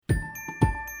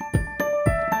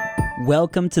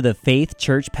Welcome to the Faith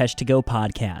Church Peshtigo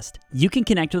podcast. You can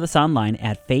connect with us online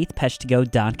at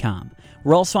faithpeshtigo.com.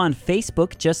 We're also on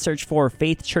Facebook. Just search for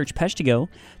Faith Church Peshtigo.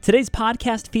 Today's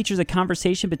podcast features a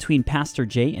conversation between Pastor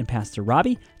Jay and Pastor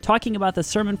Robbie talking about the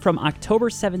sermon from October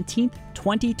 17th,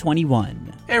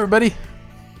 2021. Hey everybody,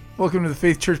 welcome to the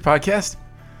Faith Church podcast.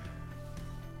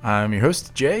 I'm your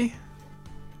host, Jay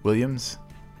Williams,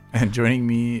 and joining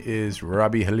me is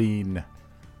Robbie Helene.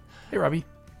 Hey Robbie.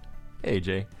 Hey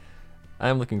Jay.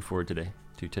 I'm looking forward to today.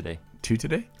 To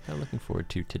today? I'm looking forward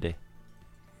to today.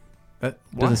 Why?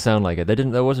 Doesn't sound like it.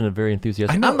 That wasn't a very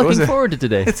enthusiastic. I know, I'm looking forward to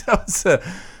today. That was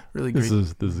really great. This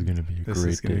is going to be a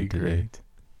great day today.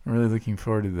 I'm really looking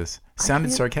forward to this.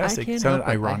 Sounded sarcastic. Sounded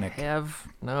ironic. I have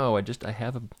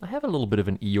a little bit of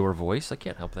an Eeyore voice. I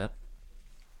can't help that.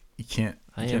 You can't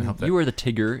help that. You are the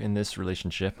Tigger in this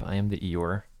relationship. I am the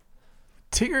Eeyore.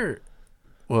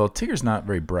 Tigger's not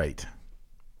very bright.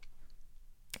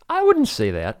 I wouldn't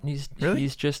say that. He's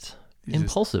just He's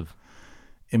impulsive.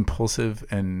 Impulsive,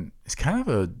 and he's kind of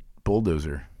a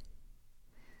bulldozer.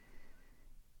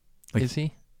 Is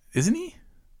he? Isn't he?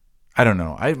 I don't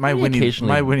know. My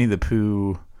Winnie the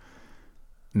Pooh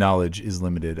knowledge is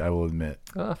limited, I will admit.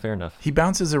 Oh, fair enough. He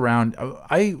bounces around.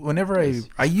 I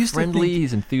used friendly, to think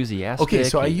he's enthusiastic. Okay,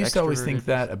 so I used to always think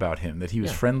that about him, that he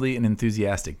was friendly and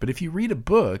enthusiastic. But if you read a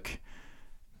book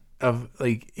of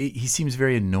he seems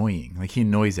very annoying. Like he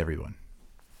annoys everyone.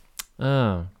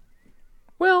 Oh.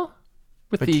 Well,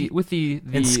 with the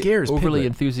and scares overly Piglet.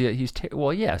 enthusiastic,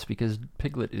 yes, because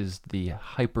Piglet is the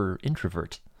hyper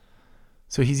introvert.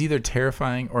 So he's either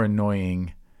terrifying or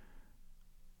annoying.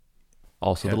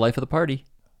 Also the life of the party.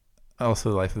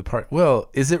 Also the life of the party. Well,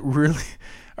 is it really?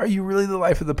 Are you really the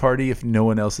life of the party if no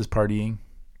one else is partying?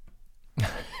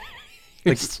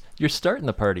 You're starting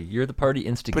the party. You're the party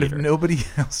instigator. But if nobody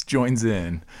else joins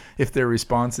in, if their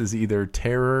response is either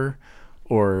terror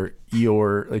or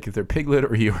Eeyore, like if they're Piglet or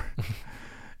Eeyore,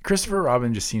 Christopher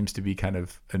Robin just seems to be kind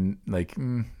of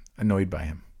annoyed by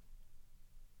him.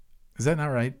 Is that not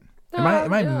right?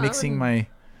 Am I mixing my?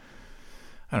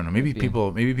 I don't know. Maybe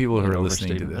people who are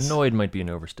listening to this. Annoyed might be an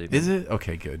overstatement. Is it?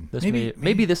 Okay, good.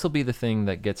 Maybe this will be the thing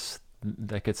that gets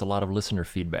a lot of listener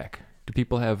feedback. Do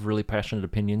people have really passionate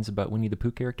opinions about Winnie the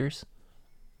Pooh characters?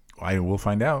 We'll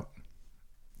find out.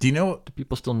 Do you know? Do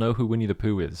people still know who Winnie the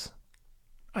Pooh is?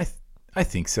 I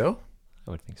think so.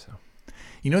 I would think so.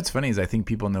 You know what's funny is I think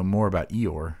people know more about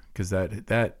Eeyore because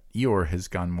that Eeyore has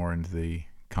gone more into the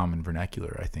common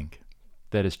vernacular. I think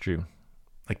that is true.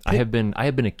 I have been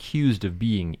accused of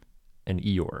being an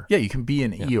Eeyore. Yeah, you can be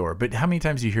an Eeyore, but how many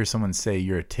times do you hear someone say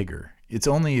you're a Tigger? It's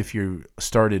only if you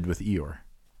started with Eeyore,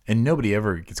 and nobody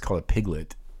ever gets called a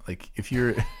Piglet. Like if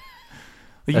you're,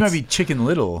 you might be Chicken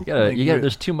Little.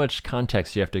 There's too much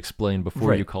context you have to explain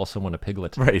before you call someone a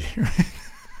Piglet. Right.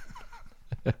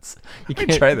 You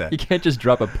can't try that. You can't just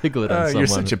drop a Piglet on someone. You're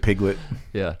such a Piglet.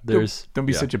 Yeah, don't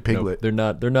be such a Piglet.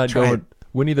 No, they're not going.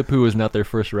 Winnie the Pooh is not their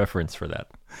first reference for that.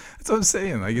 That's what I'm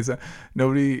saying. Like it's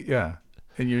nobody. Yeah,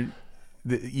 and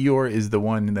the Eeyore is the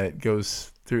one that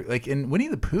goes through. Like in Winnie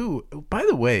the Pooh. By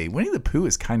the way, Winnie the Pooh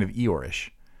is kind of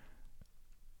Eeyore-ish.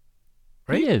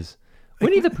 Right? He is.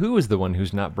 Winnie the Pooh is the one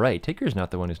who's not bright. Tigger's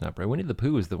not the one who's not bright. Winnie the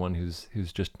Pooh is the one who's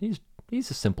just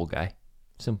he's a simple guy,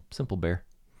 simple bear.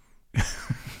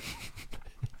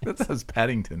 That was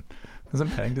Paddington.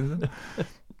 Wasn't Paddington?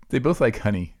 They both like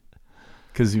honey.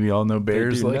 Because we all know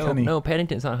bears like honey. No,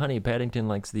 Paddington's not honey. Paddington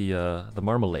likes the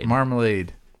marmalade.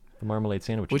 Marmalade. The marmalade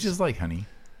sandwiches. Which is like honey.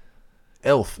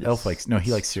 Elf likes... No, he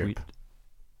likes syrup.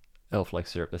 Elf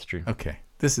likes syrup. That's true. Okay.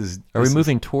 Are we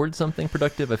moving towards something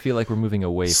productive? I feel like we're moving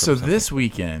away from something. So this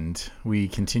weekend, we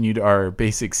continued our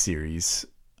basic series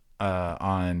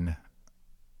on...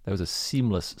 That was a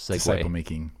seamless segue. Disciple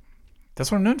making.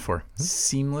 That's what I'm known for. Mm-hmm.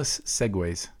 Seamless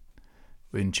segues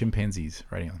in chimpanzees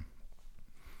riding on them.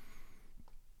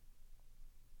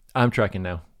 I'm tracking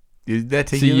now. Did that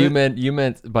take you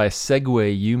meant by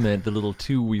Segway, you meant the little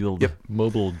two-wheeled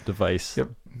mobile device.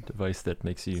 Yep. Device that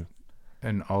makes you.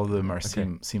 And all of them are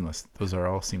seamless. Those are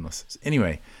all seamless.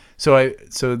 Anyway, so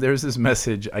there's this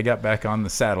message. I got back on the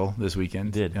saddle this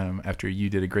weekend. After you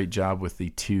did a great job with the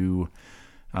two,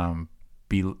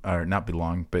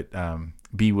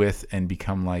 be with and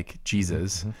become like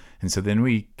Jesus. Mm-hmm. And so then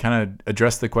we kind of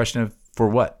addressed the question of for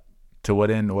what? To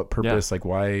what end? What purpose? Yeah. Like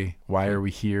why are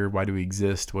we here? Why do we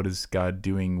exist? What is God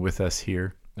doing with us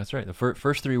here? That's right. The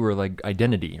first three were like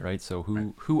identity, right? So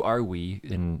who are we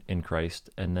in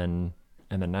Christ? And then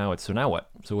now it's so now what?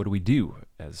 So what do we do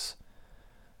as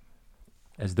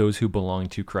those who belong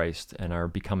to Christ and are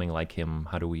becoming like Him?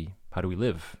 How do we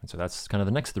live? And so that's kind of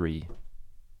the next three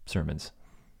sermons.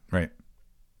 Right.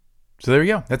 So there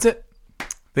you go. That's it.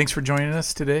 thanks for joining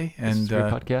us today. This is And a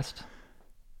great podcast.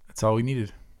 that's all we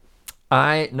needed.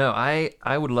 I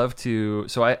would love to.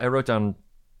 So I wrote down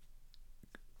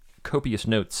copious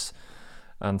notes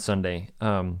on Sunday.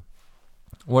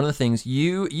 One of the things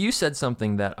you said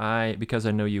something that because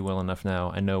I know you well enough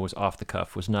now, I know was off the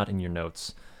cuff, was not in your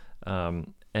notes,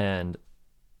 and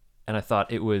I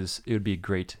thought it would be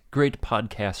great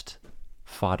podcast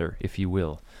fodder, if you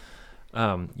will.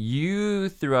 You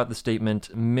threw out the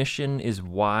statement, "Mission is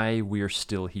why we're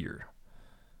still here."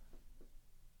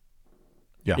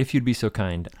 Yeah. If you'd be so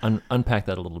kind, unpack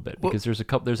that a little bit, because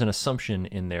there's an assumption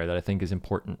in there that I think is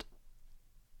important.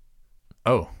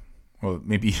 Oh, well,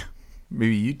 maybe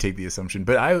you take the assumption,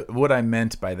 but what I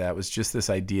meant by that was just this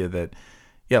idea that,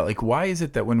 yeah, like, why is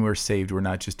it that when we're saved, we're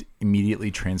not just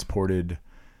immediately transported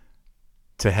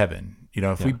to heaven? You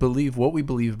know, if we believe what we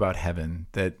believe about heaven,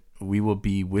 that we will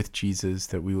be with Jesus,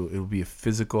 that it will be a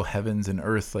physical heavens and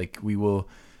earth, like we will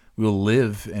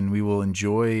live and we will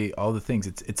enjoy all the things.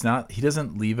 It's not, he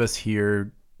doesn't leave us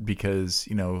here because,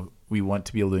 you know, we want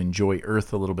to be able to enjoy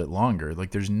earth a little bit longer. Like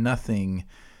there's nothing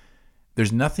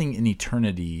in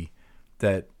eternity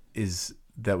that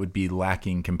would be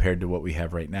lacking compared to what we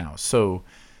have right now. So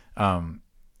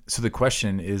the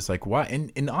question is like, why?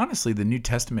 And honestly, the New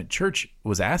Testament church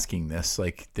was asking this,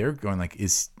 like they're going like,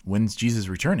 when's Jesus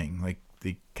returning? Like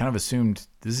they kind of assumed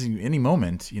this is any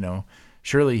moment, you know,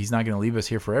 surely he's not going to leave us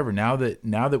here forever. Now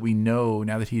that we know,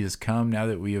 now that he has come, now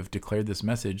that we have declared this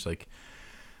message, like,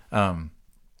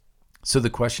 so the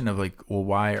question of like, well,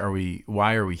 why are we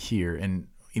here? And,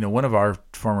 you know, one of our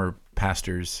former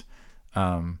pastors,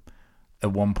 at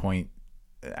one point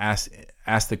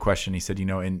asked the question, he said, you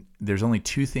know, and there's only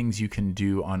two things you can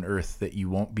do on earth that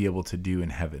you won't be able to do in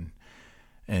heaven.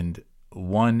 And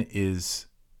one is,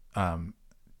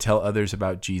 tell others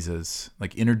about Jesus,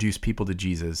 like introduce people to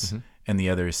Jesus. Mm-hmm. And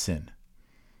the other is sin.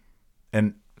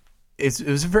 And it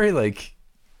was very like,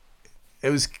 it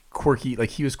was quirky.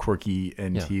 Like he was quirky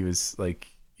and he was like,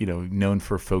 you know, known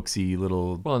for folksy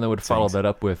little. Well, and they would follow that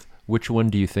up with, which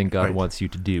one do you think God wants you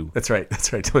to do? That's right.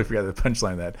 Totally forgot the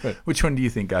punchline of that. Right. Which one do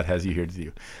you think God has you here to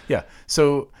do? Yeah.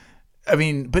 So, I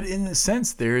mean, but in a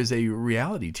sense, there is a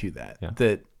reality to that.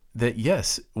 Yeah. That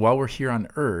yes, while we're here on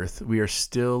earth, we are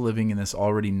still living in this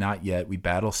already not yet. We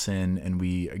battle sin and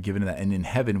we are given that. And in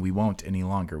heaven, we won't any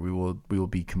longer. We will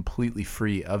be completely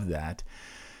free of that.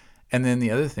 And then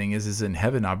the other thing is in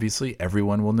heaven, obviously,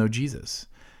 everyone will know Jesus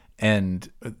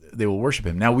and they will worship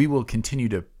him. Now we will continue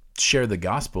to share the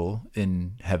gospel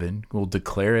in heaven. We'll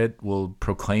declare it. We'll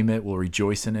proclaim it. We'll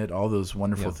rejoice in it. All those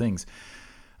wonderful things.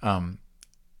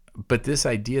 But this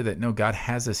idea that no, God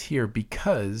has us here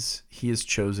because he has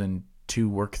chosen to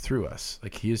work through us.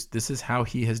 Like this is how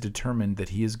he has determined that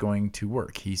he is going to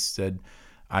work. He said,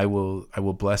 I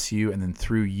will bless you. And then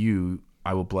through you,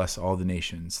 I will bless all the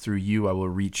nations. Through you, I will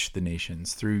reach the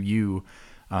nations. Through you,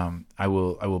 I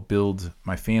will build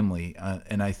my family.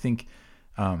 And I think,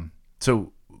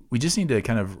 so we just need to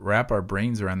kind of wrap our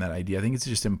brains around that idea. I think it's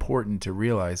just important to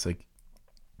realize like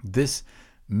this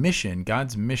mission,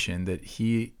 God's mission, that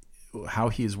how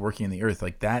he is working in the earth,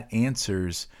 like that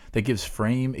gives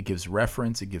frame, it gives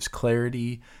reference, it gives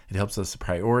clarity, it helps us to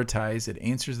prioritize, it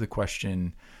answers the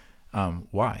question,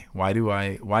 why do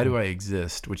I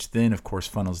exist, which then of course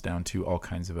funnels down to all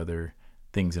kinds of other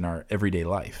things in our everyday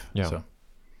life. Yeah. So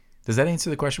does that answer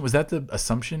the question? Was that the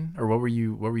assumption, or what were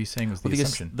you saying was the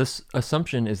assumption? This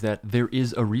assumption is that there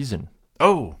is a reason.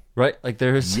 Oh, right. Like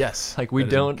there's, yes, like we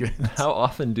don't, how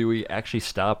often do we actually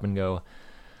stop and go,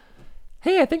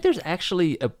 hey, I think there's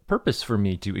actually a purpose for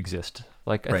me to exist.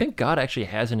 Like, I think God actually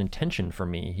has an intention for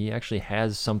me. He actually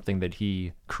has something that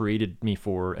he created me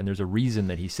for, and there's a reason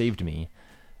that he saved me.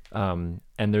 And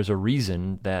there's a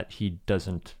reason that he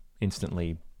doesn't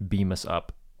instantly beam us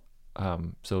up.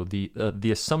 So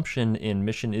the assumption in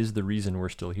mission is the reason we're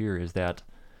still here is that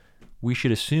we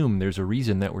should assume there's a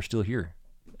reason that we're still here.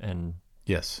 And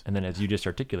yes. And then as you just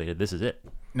articulated, this is it.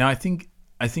 Now, I think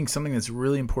something that's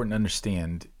really important to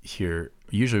understand here,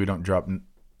 usually we don't drop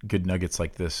good nuggets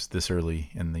like this early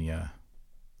in the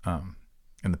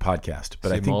podcast,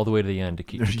 but I think all the way to the end to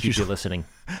keep you listening.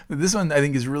 This one I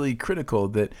think is really critical,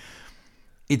 that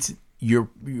it's your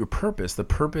purpose. The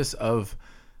purpose of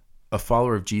a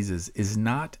follower of Jesus is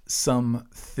not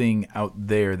something out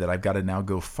there that I've got to now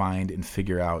go find and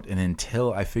figure out. And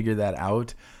until I figure that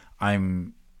out,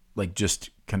 I'm like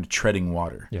just kind of treading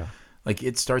water. Yeah. Like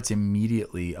it starts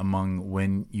immediately among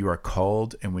when you are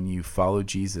called and when you follow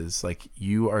Jesus. Like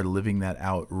you are living that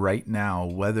out right now,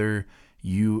 whether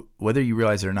you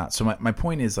realize it or not. So my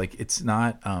point is, like, it's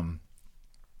not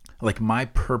like my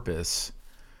purpose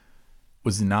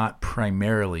was not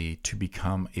primarily to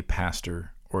become a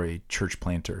pastor or a church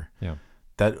planter. Yeah.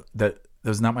 That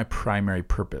was not my primary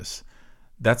purpose.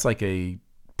 That's like a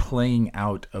playing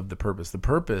out of the purpose. The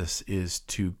purpose is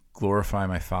to glorify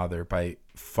my Father by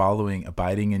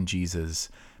abiding in Jesus,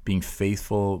 being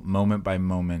faithful moment by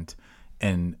moment,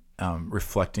 and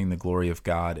reflecting the glory of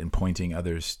God and pointing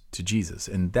others to Jesus.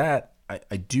 And that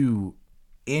I do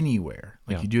anywhere.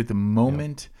 Like you do it the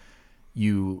moment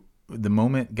the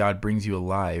moment God brings you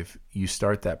alive, you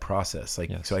start that process.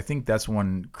 So I think that's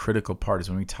one critical part is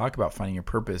when we talk about finding your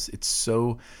purpose,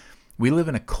 we live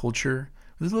in a culture.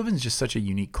 We live in just such a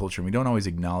unique culture, and we don't always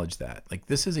acknowledge that. Like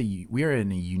we are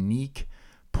in a unique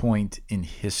point in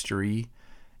history,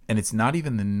 and it's not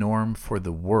even the norm for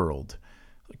the world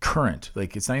current.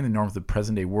 Like it's not even the norm of the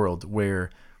present day world where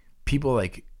people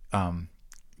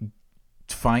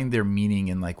find their meaning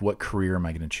in like, what career am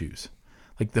I going to choose?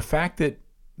 Like the fact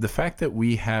that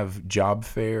we have job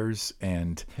fairs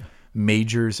and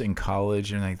majors in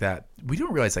college and like that, we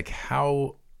don't realize like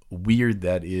how weird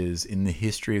that is in the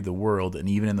history of the world and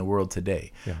even in the world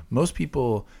today. Yeah. Most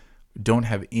people don't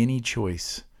have any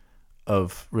choice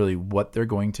of really what they're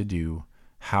going to do,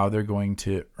 how they're going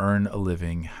to earn a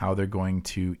living, how they're going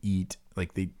to eat.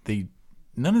 Like they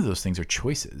none of those things are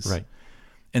choices. Right.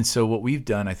 And so what we've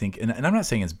done, I think, and I'm not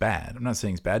saying it's bad. I'm not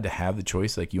saying it's bad to have the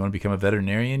choice. Like you want to become a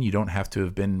veterinarian, you don't have to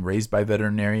have been raised by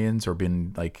veterinarians or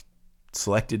been like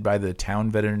selected by the town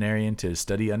veterinarian to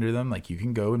study under them. Like you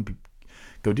can go and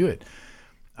go do it.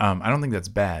 I don't think that's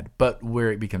bad. But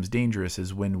where it becomes dangerous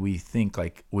is when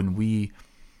we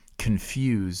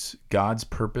confuse God's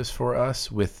purpose for us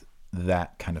with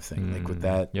that kind of thing. Like with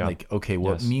that, like, okay,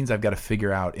 well, it means I've got to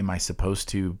figure out, am I supposed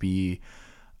to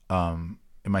go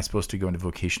into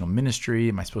vocational ministry?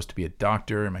 Am I supposed to be a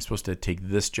doctor? Am I supposed to take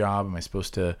this job? Am I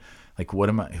supposed to, like, who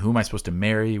am I supposed to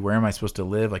marry? Where am I supposed to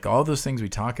live? Like all those things we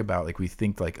talk about, like we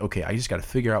think like, okay, I just got to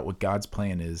figure out what God's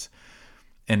plan is.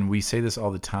 And we say this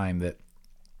all the time that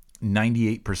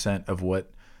 98% of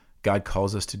what God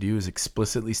calls us to do is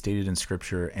explicitly stated in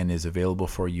Scripture and is available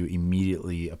for you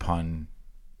immediately upon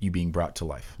you being brought to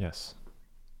life. Yes.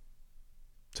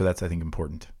 So that's, I think,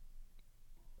 important.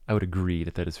 I would agree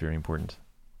that is very important.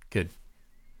 Good.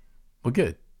 Well,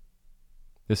 good.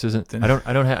 This isn't.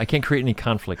 I can't create any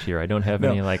conflict here. I don't have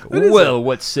any like. Well,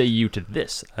 what say you to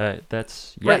this?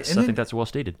 That's yes. Right. I think that's well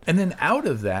stated. And then out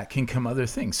of that can come other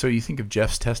things. So you think of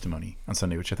Jeff's testimony on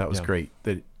Sunday, which I thought was great.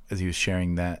 That as he was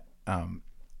sharing that,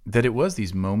 that it was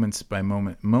these moment by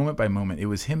moment. It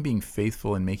was him being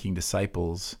faithful and making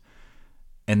disciples,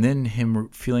 and then him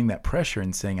feeling that pressure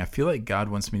and saying, "I feel like God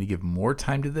wants me to give more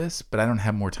time to this, but I don't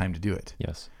have more time to do it."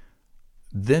 Yes.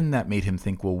 Then that made him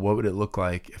think, well, what would it look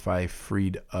like if I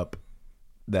freed up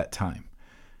that time?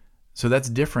 So that's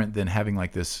different than having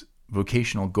like this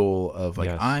vocational goal of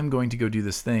like, I'm going to go do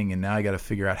this thing and now I got to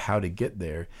figure out how to get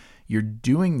there. You're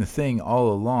doing the thing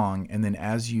all along, and then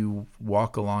as you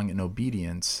walk along in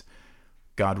obedience,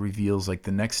 God reveals like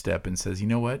the next step and says, you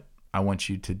know what? I want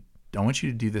you to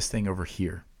do this thing over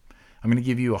here. I'm going to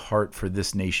give you a heart for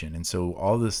this nation. And so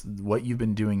all this, what you've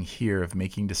been doing here of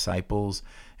making disciples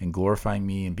and glorifying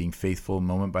me and being faithful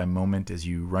moment by moment as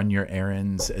you run your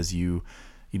errands, as you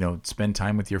spend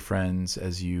time with your friends,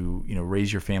 as you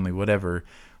raise your family, whatever.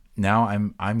 Now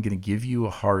I'm going to give you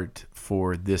a heart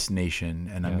for this nation,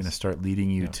 and I'm going to start leading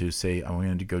you to say, I want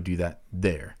you to go do that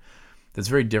there. That's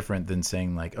very different than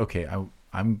saying like, okay,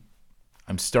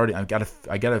 I'm starting. I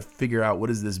gotta figure out what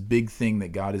is this big thing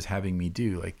that God is having me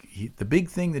do. Like the big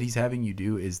thing that He's having you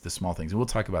do is the small things, and we'll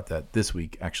talk about that this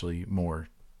week actually more.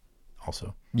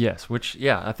 Also, yes, which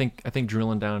I think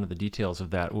drilling down to the details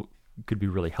of that could be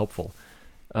really helpful.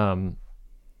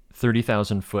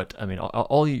 30,000 foot. I mean,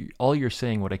 all you're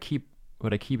saying. What I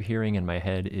keep hearing in my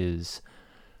head is,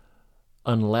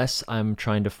 unless I'm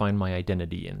trying to find my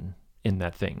identity in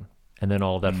that thing. And then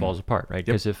all of that falls apart, right?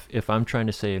 Because if I'm trying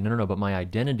to say no, but my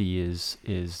identity is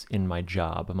in my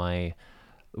job,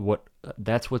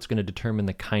 that's what's going to determine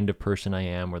the kind of person I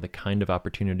am or the kind of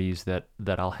opportunities that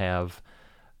I'll have.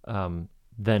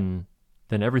 Then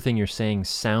everything you're saying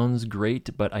sounds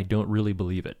great, but I don't really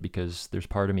believe it, because there's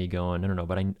part of me going no,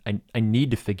 but I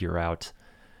need to figure out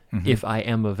if I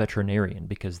am a veterinarian,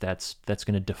 because that's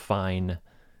going to define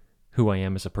who I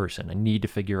am as a person. I need to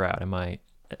figure out am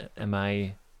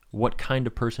I what kind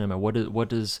of person am I?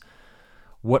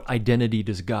 What identity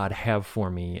does God have for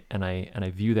me? And I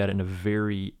view that in a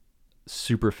very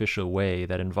superficial way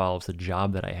that involves the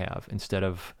job that I have, instead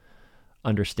of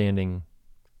understanding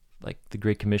like the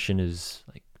Great Commission is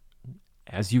like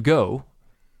as you go,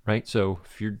 right? So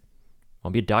if you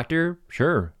want to be a doctor,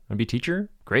 sure. Want to be a teacher?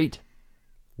 Great.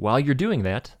 While you're doing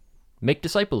that, make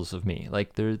disciples of me.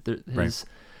 Like you want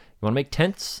to make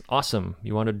tents? Awesome.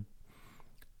 You want to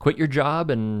quit your job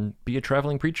and be a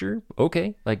traveling preacher?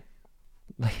 Okay. Like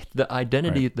the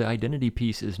identity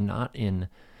piece is not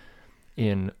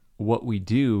in what we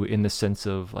do in the sense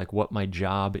of like what my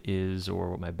job is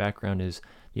or what my background is.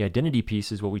 The identity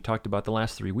piece is what we talked about the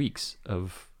last 3 weeks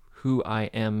of who I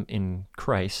am in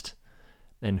Christ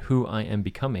and who I am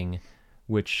becoming,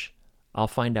 which I'll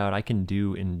find out I can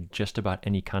do in just about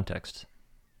any context.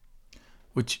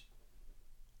 Which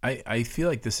I feel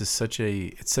like this is such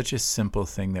a simple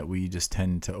thing that we just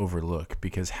tend to overlook,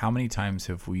 because how many times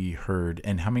have we heard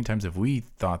and how many times have we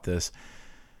thought this,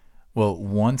 well,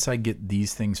 once I get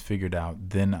these things figured out,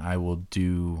 then I will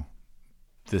do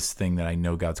this thing that I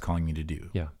know God's calling me to do.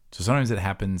 Yeah. So sometimes it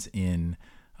happens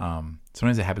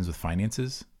with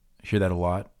finances. I hear that a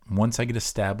lot. Once I get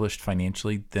established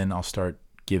financially, then I'll start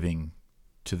giving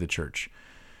to the church.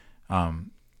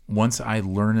 Once I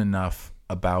learn enough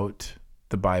about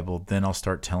the Bible, then I'll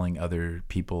start telling other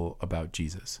people about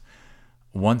Jesus.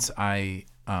 Once I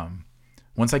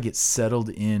get settled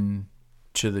in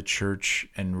to the church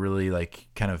and really like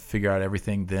kind of figure out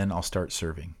everything, then I'll start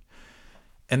serving.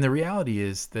 And the reality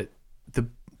is that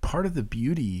one of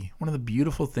the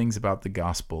beautiful things about the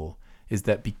gospel is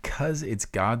that because it's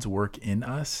God's work in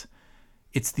us,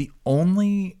 it's the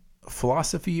only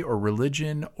philosophy or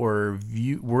religion or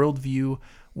worldview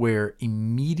where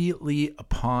immediately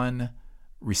upon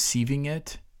receiving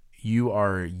it, you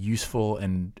are useful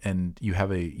and you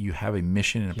have a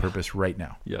mission and a purpose right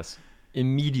now. Yes.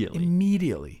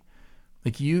 Immediately.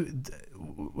 Like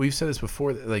we've said this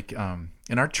before, like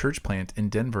in our church plant in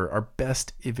Denver, our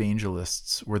best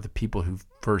evangelists were the people who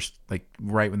first, like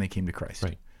right when they came to Christ.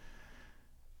 Right.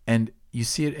 And you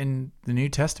see it in the New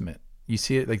Testament. You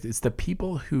see it like it's the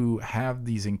people who have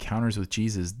these encounters with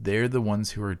Jesus. They're the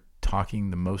ones who are talking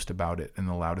the most about it and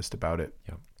the loudest about it.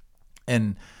 Yeah.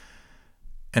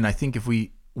 And I think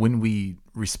when we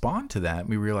respond to that,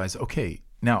 we realize, okay,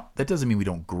 now that doesn't mean we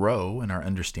don't grow in our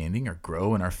understanding or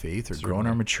grow in our faith or grow in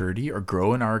our maturity or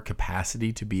grow in our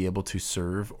capacity to be able to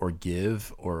serve or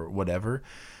give or whatever.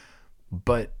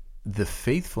 But the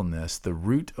faithfulness, the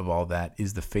root of all that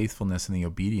is the faithfulness and the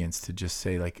obedience to just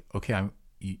say like, okay,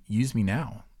 use me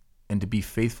now, and to be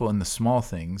faithful in the small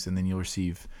things, and then you'll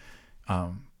receive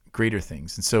greater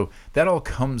things. And so that all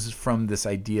comes from this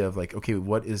idea of like, okay,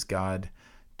 what is God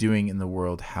doing in the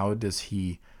world? How does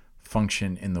he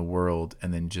function in the world?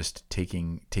 And then just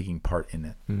taking part in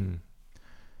it.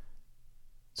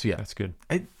 So yeah, that's good.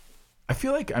 I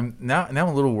feel like I'm now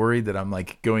a little worried that I'm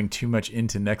like going too much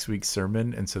into next week's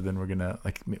sermon, and so then we're gonna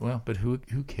like, well, but who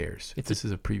cares? It's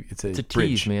a bridge.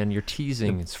 Tease, man. You're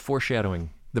teasing. It's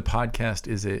foreshadowing. The podcast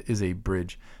is a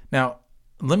bridge. Now,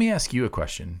 let me ask you a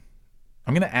question.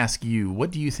 I'm gonna ask you,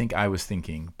 what do you think I was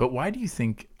thinking? But why do you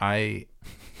think I?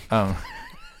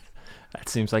 That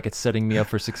seems like it's setting me up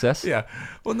for success. Yeah.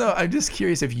 Well, no, I'm just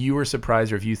curious if you were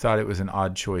surprised or if you thought it was an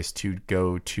odd choice to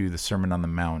go to the Sermon on the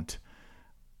Mount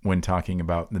when talking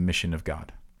about the mission of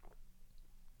God.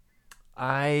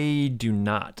 I do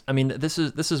not. I mean, this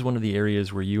is one of the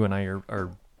areas where you and I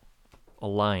are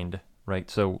aligned, right?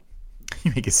 So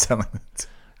you make it sound like that.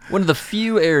 One of the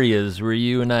few areas where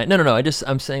you and I. No.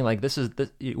 I'm saying like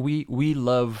we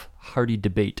love hearty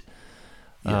debate.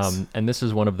 Yes. And this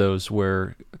is one of those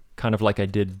where, kind of like I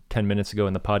did 10 minutes ago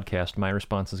in the podcast, my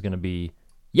response is going to be,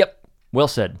 "Yep, well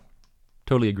said,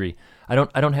 totally agree." I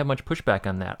don't have much pushback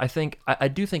on that. I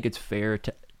do think it's fair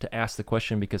to ask the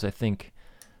question, because I think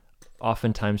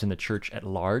oftentimes in the church at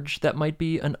large that might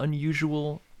be an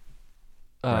unusual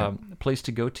place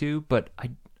to go to, but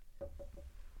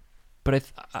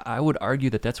I would argue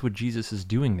that that's what Jesus is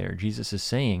doing there. Jesus is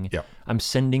saying, yep, I'm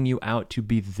sending you out to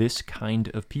be this kind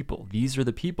of people. These are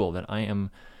the people that I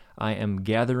am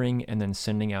gathering and then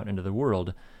sending out into the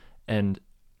world, and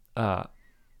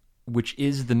which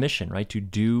is the mission, right? To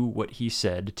do what he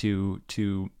said,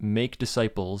 to make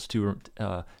disciples, to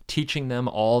teaching them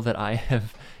all that I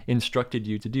have instructed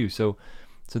you to do. So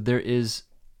there is,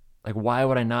 like, why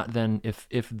would I not then, if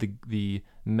the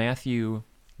Matthew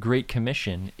Great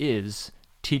Commission is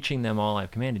teaching them all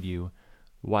I've commanded you,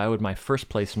 why would my first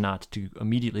place not to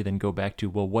immediately then go back to,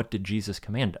 well, what did Jesus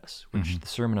command us? Which the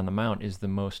Sermon on the Mount is the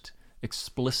most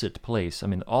explicit place. I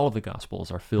mean, all of the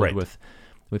Gospels are filled with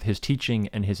his teaching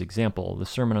and his example. The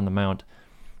Sermon on the Mount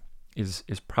is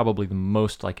probably the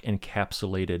most like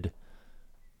encapsulated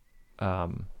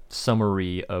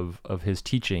summary of his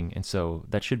teaching, and so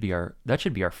that should be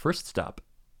our first stop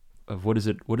of what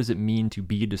does it mean to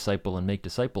be a disciple and make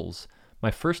disciples.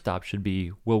 My first stop should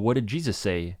be, well, what did Jesus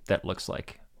say that looks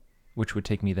like? Which would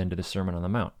take me then to the Sermon on the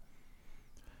Mount.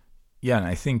 Yeah, and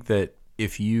I think that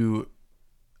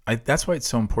that's why it's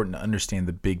so important to understand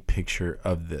the big picture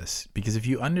of this. Because if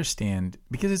you understand,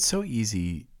 because it's so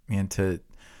easy, man,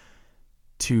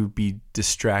 to be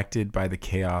distracted by the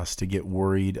chaos, to get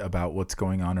worried about what's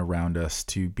going on around us,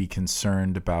 to be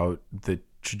concerned about the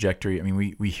trajectory. I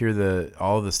mean, we hear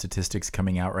all the statistics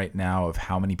coming out right now of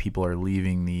how many people are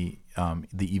leaving the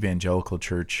evangelical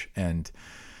church, and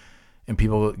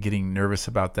people getting nervous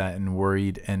about that and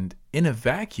worried. And in a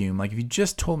vacuum, like if you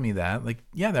just told me that, like,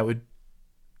 yeah, that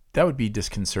would be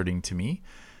disconcerting to me.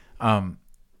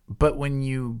 But when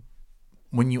you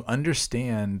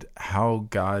understand how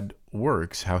God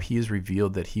works, how he has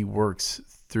revealed that he works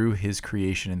through his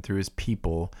creation and through his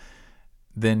people,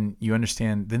 then you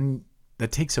understand, then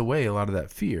that takes away a lot of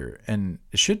that fear, and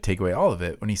it should take away all of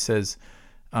it when he says,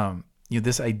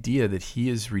 this idea that he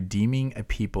is redeeming a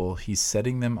people, he's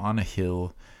setting them on a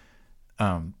hill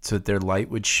so that their light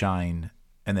would shine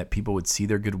and that people would see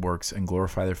their good works and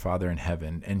glorify their Father in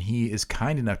heaven. And he is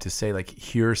kind enough to say, like,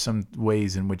 here are some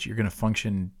ways in which you're going to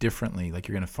function differently, like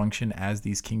you're going to function as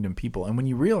these kingdom people. And when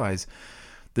you realize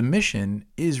the mission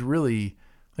is really,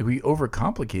 like, we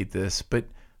overcomplicate this, but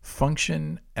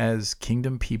function as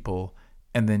kingdom people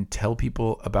and then tell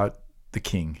people about the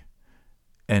King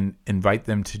and invite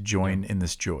them to join in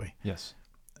this joy. Yes.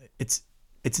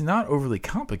 It's not overly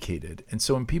complicated. And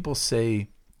so when people say,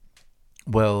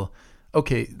 well,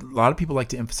 okay, a lot of people like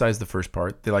to emphasize the first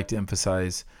part. They like to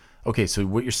emphasize, okay, so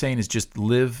what you're saying is just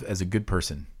live as a good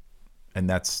person, and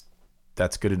that's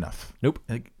good enough. Nope.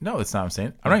 Like, no, that's not what I'm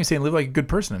saying. I'm not even saying live like a good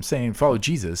person. I'm saying follow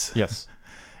Jesus. Yes.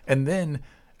 And then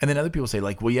other people say,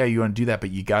 like, well, yeah, you want to do that, but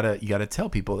you gotta tell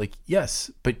people, like, yes,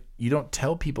 but you don't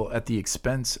tell people at the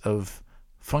expense of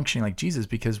functioning like Jesus,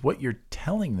 because what you're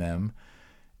telling them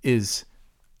is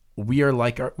we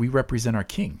represent our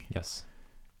King. Yes.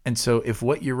 And so if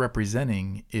what you're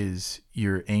representing is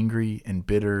you're angry and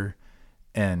bitter,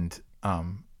 and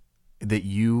that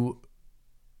you,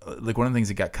 like, one of the things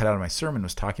that got cut out of my sermon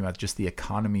was talking about just the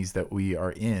economies that we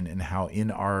are in, and how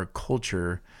in our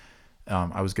culture,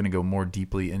 I was going to go more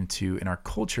deeply into, in our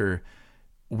culture,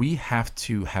 we have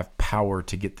to have power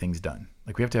to get things done.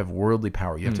 Like, we have to have worldly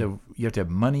power. You have to have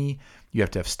money. You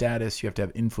have to have status. You have to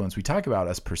have influence. We talk about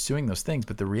us pursuing those things,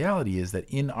 but the reality is that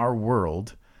in our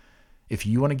world, if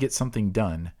you want to get something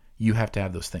done, you have to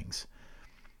have those things.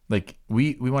 Like,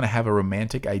 we want to have a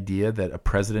romantic idea that a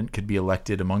president could be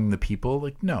elected among the people.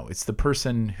 Like, no, it's the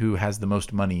person who has the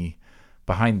most money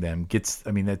behind them gets.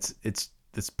 I mean, that's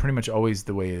pretty much always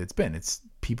the way it's been. It's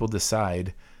people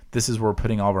decide, this is where we're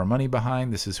putting all of our money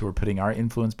behind. This is who we're putting our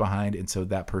influence behind. And so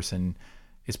that person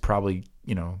is probably,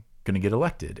 going to get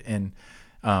elected. And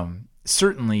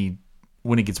certainly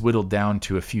when it gets whittled down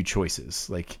to a few choices,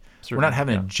 like, we're not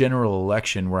having a general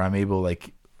election where I'm able,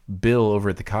 like, Bill over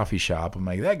at the coffee shop, I'm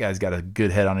like, that guy's got a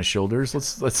good head on his shoulders.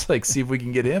 Let's like see if we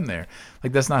can get him there.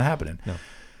 Like, that's not happening. No.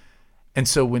 And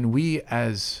so when we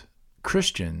as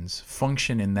Christians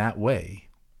function in that way,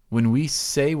 when we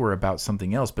say we're about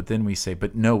something else, but then we say,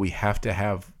 but no, we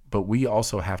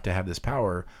also have to have this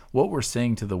power. What we're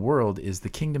saying to the world is the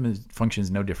kingdom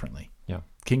functions no differently. Yeah.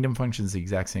 Kingdom functions the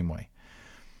exact same way.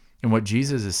 And what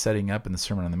Jesus is setting up in the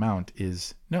Sermon on the Mount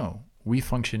is, no, we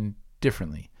function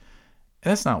differently.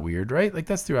 And that's not weird, right? Like,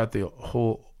 that's throughout the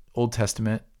whole Old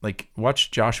Testament. Like,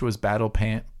 watch Joshua's battle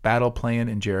plan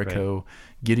in Jericho, right.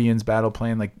 Gideon's battle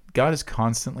plan. Like, God is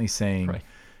constantly saying, right.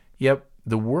 Yep,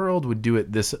 the world would do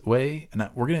it this way, and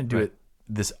we're going to do it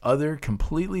this other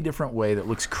completely different way that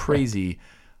looks crazy. Right.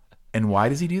 And why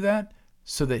does he do that?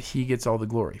 So that he gets all the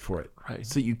glory for it. Right.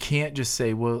 So you can't just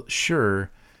say, well,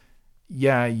 sure,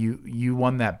 yeah, you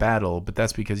won that battle, but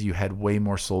that's because you had way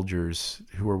more soldiers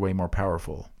who were way more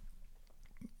powerful.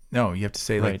 No, you have to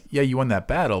say, like, yeah, you won that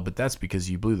battle, but that's because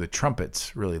you blew the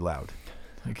trumpets really loud.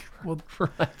 Like, well,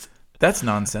 that's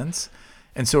nonsense.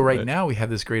 And so now we have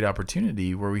this great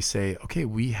opportunity where we say, okay,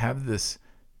 we have this,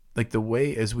 like, the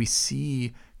way as we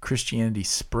see Christianity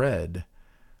spread,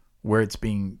 where it's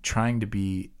trying to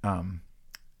be,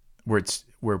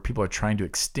 where people are trying to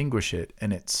extinguish it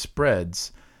and it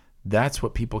spreads, that's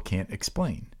what people can't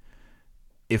explain.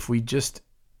 If we just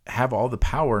have all the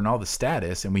power and all the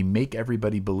status and we make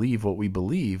everybody believe what we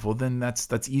believe, well, then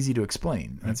that's easy to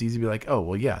explain. That's easy to be like, oh,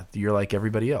 well, yeah, you're like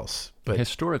everybody else. But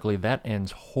historically, that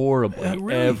ends horribly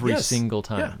every single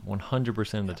time.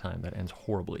 100% of the time, that ends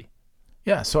horribly.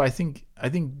 Yeah, so I think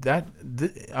that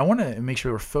I want to make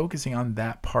sure we're focusing on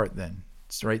that part then,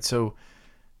 right? So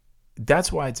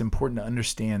that's why it's important to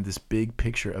understand this big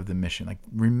picture of the mission, like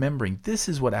remembering this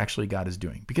is what actually God is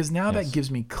doing, because now that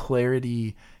gives me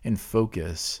clarity and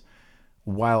focus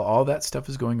while all that stuff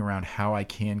is going around, how I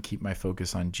can keep my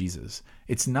focus on Jesus.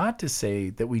 It's not to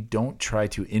say that we don't try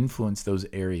to influence those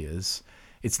areas.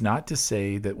 It's not to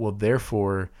say that, well,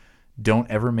 therefore, don't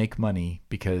ever make money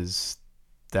because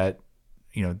that,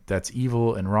 that's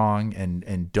evil and wrong,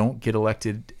 and don't get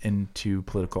elected into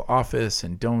political office,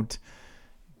 and don't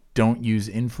use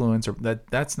influence, or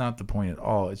that's not the point at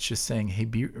all. It's just saying, hey,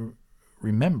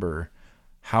 remember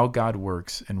how God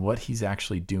works and what he's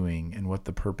actually doing and what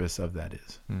the purpose of that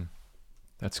is.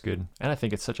 That's good. And I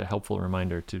think it's such a helpful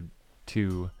reminder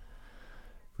to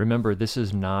remember this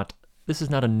is not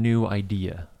a new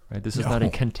idea, right? This is not a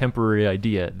contemporary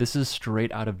idea. This is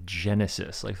straight out of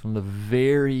Genesis. Like from the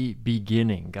very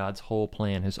beginning, God's whole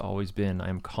plan has always been,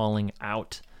 I'm calling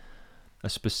out a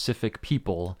specific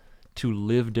people to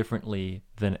live differently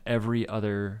than every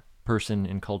other person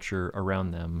in culture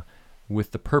around them,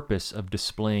 with the purpose of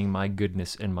displaying my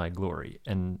goodness and my glory.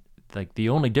 And like the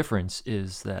only difference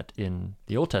is that in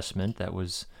the Old Testament, that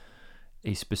was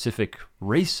a specific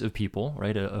race of people,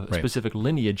 right? A specific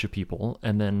lineage of people.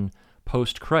 And then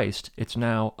post-Christ, it's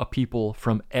now a people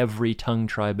from every tongue,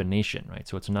 tribe, and nation, right?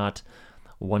 So it's not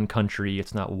one country,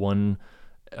 it's not one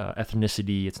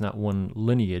ethnicity, it's not one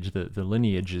lineage. The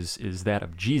lineage is that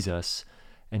of Jesus.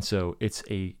 And so it's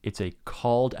a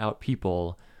called out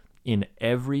people in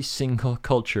every single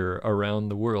culture around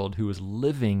the world who is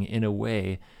living in a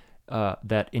way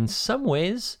that in some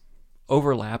ways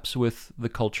overlaps with the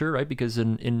culture, right? Because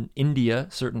in India,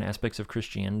 certain aspects of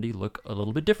Christianity look a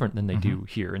little bit different than they do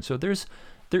here. And so there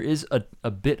is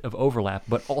a bit of overlap,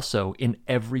 but also in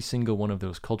every single one of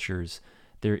those cultures,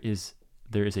 there is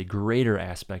a greater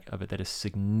aspect of it that is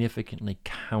significantly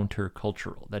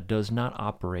countercultural, that does not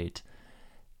operate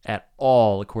at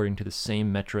all according to the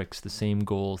same metrics, the same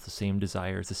goals, the same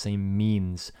desires, the same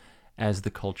means as the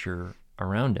culture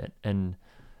around it. And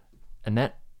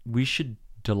that we should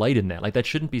delight in that. Like that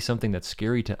shouldn't be something that's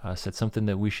scary to us. It's something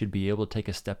that we should be able to take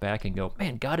a step back and go,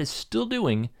 man, God is still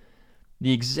doing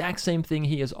the exact same thing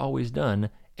he has always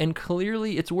done. And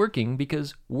clearly it's working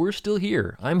because we're still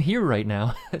here. I'm here right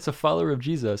now as a follower of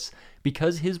Jesus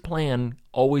because his plan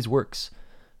always works,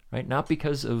 right? Not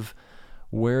because of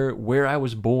where I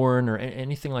was born or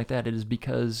anything like that. It is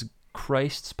because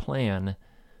Christ's plan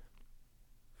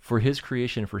for his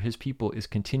creation, for his people, is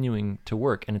continuing to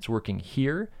work, and it's working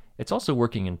here. It's also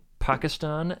working in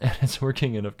Pakistan, and it's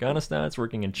working in Afghanistan, it's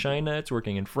working in China, it's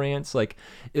working in France. Like,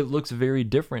 it looks very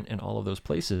different in all of those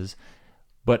places.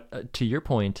 But to your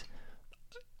point,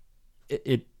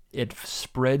 it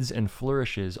spreads and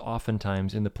flourishes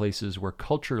oftentimes in the places where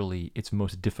culturally it's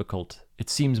most difficult. It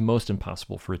seems most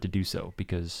impossible for it to do so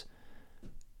because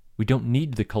we don't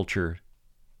need the culture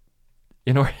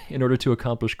in order to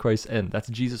accomplish Christ's end. That's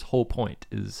Jesus' whole point,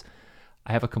 is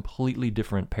I have a completely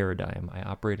different paradigm. I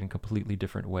operate in a completely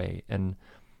different way. And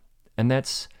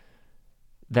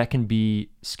that can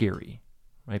be scary,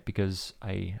 right? Because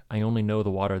I only know the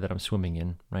water that I'm swimming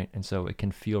in, right? And so it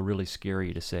can feel really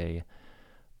scary to say,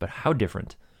 but how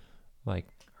different? Like,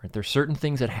 aren't there certain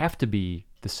things that have to be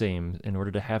the same in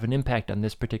order to have an impact on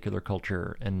this particular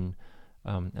culture? And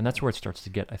that's where it starts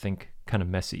to get, I think, kind of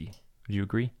messy. Would you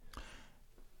agree?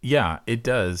 Yeah, it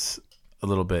does a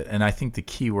little bit. And I think the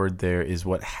key word there is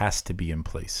what has to be in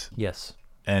place. Yes.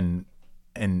 And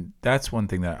that's one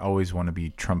thing that I always want to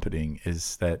be trumpeting,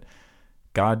 is that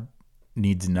God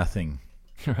needs nothing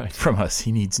right. from us.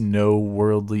 He needs no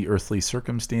worldly, earthly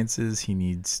circumstances. He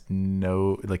needs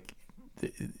no,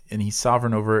 and he's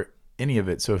sovereign over any of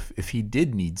it. So if he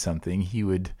did need something, he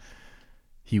would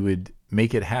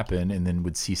make it happen and then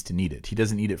would cease to need it. He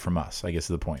doesn't need it from us, I guess is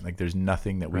the point. Like, there's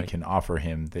nothing that we can offer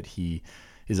him that he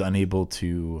is unable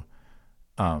to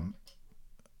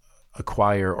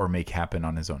acquire or make happen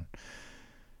on his own.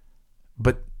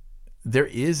 But there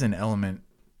is an element,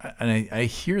 and I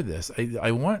hear this.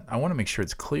 I want to make sure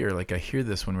it's clear. Like, I hear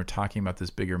this when we're talking about this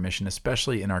bigger mission,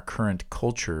 especially in our current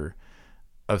culture,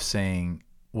 of saying,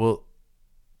 well,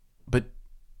 but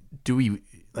do we,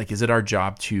 like, is it our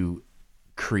job to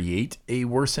create a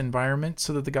worse environment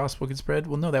so that the gospel can spread?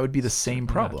 Well, no, that would be the same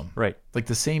problem. Yeah, right. Like,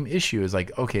 the same issue is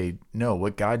like, okay, no,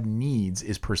 what God needs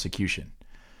is persecution.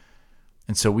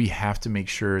 And so we have to make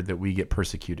sure that we get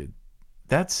persecuted.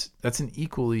 That's an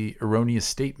equally erroneous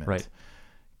statement. Right.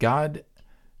 God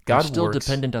still works,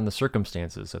 dependent on the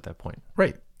circumstances at that point.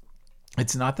 Right.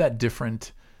 It's not that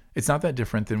different. It's not that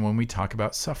different than when we talk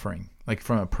about suffering. Like,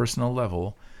 from a personal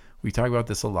level, we talk about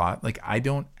this a lot. Like, I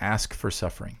don't ask for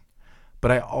suffering,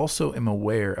 but I also am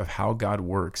aware of how God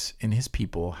works in his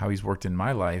people, how he's worked in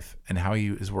my life, and how he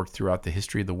has worked throughout the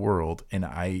history of the world.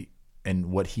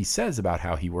 And what he says about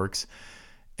how he works,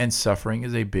 and suffering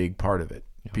is a big part of it.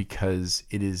 because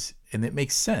it is, and it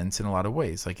makes sense in a lot of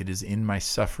ways. Like, it is in my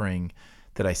suffering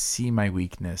that I see my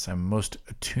weakness. I'm most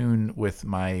attuned with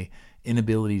my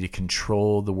inability to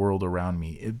control the world around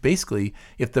me. Basically,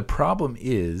 if the problem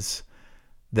is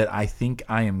that I think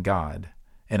I am God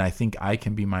and I think I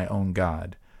can be my own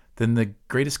God, then the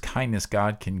greatest kindness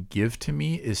God can give to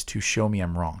me is to show me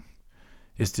I'm wrong,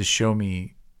 is to show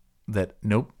me that,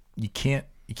 nope, you can't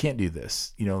do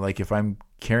this. You know, like if I'm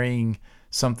carrying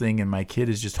something and my kid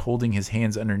is just holding his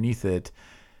hands underneath it,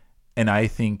 and I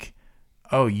think,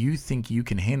 oh, you think you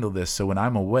can handle this, so when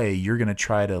I'm away, you're going to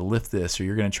try to lift this, or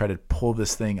you're going to try to pull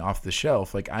this thing off the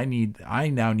shelf. Like, I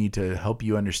now need to help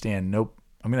you understand, nope,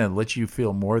 I'm going to let you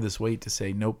feel more of this weight to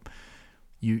say, nope,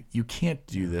 you can't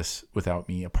do this without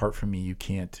me. Apart from me, you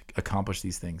can't accomplish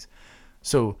these things.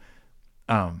 So,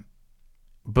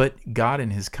 but God in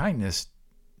his kindness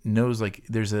knows, like,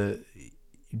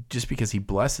 just because he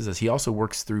blesses us, he also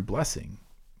works through blessing.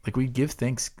 Like, we give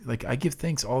thanks, like I give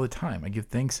thanks all the time. I give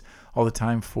thanks all the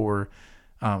time for,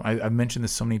 I've mentioned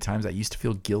this so many times, I used to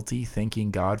feel guilty thanking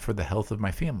God for the health of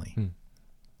my family.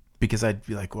 Because I'd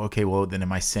be like, well, okay, well, then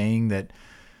am I saying that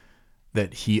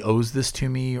he owes this to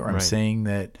me? Or I'm saying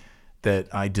that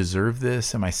I deserve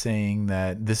this? Am I saying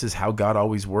that this is how God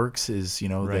always works, is,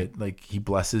 that like he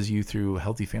blesses you through a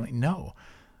healthy family? No.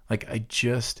 Like, I'm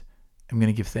going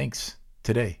to give thanks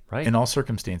today in all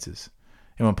circumstances.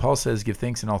 And when Paul says give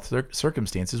thanks in all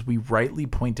circumstances, we rightly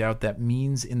point out that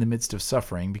means in the midst of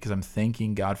suffering, because I'm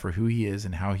thanking God for who he is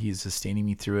and how he is sustaining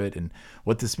me through it and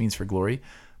what this means for glory.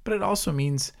 But it also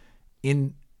means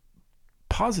in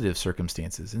positive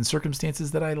circumstances, in circumstances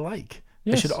that I like.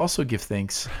 Yes. I should also give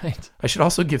thanks. I should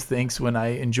also give thanks when I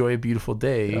enjoy a beautiful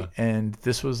day. Yeah. And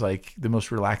this was like the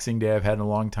most relaxing day I've had in a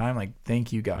long time. Like,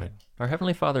 thank you, God. Our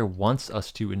Heavenly Father wants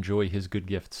us to enjoy his good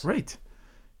gifts. Right.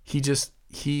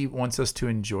 He wants us to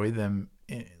enjoy them.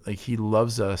 Like, he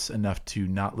loves us enough to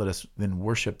not let us then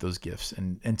worship those gifts.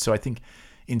 And so I think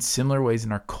in similar ways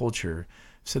in our culture,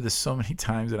 I've said this so many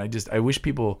times, and I wish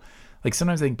people, like,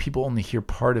 sometimes I think people only hear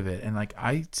part of it. And like,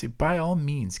 I say, by all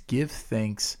means, give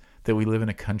thanks that we live in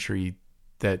a country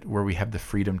where we have the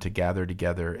freedom to gather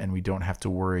together, and we don't have to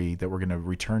worry that we're going to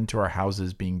return to our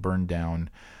houses being burned down,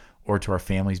 or to our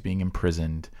families being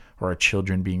imprisoned, or our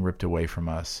children being ripped away from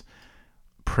us.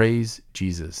 Praise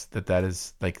Jesus that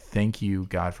is like, thank you,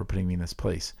 God, for putting me in this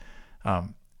place.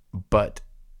 But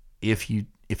if he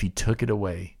took it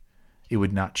away, it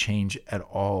would not change at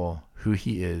all who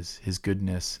he is, his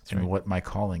goodness, and what my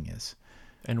calling is.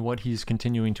 And what he's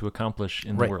continuing to accomplish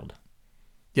in the world.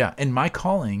 Yeah, and my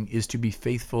calling is to be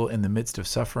faithful in the midst of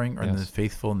suffering, or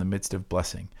faithful in the midst of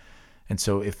blessing. And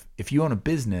so if you own a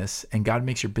business and God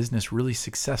makes your business really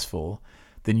successful,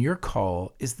 then your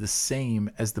call is the same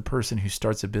as the person who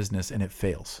starts a business and it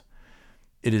fails.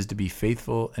 It is to be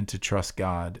faithful and to trust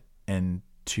God and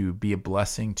to be a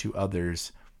blessing to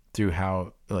others through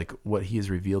how, like, what he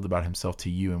has revealed about himself to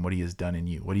you and what he has done in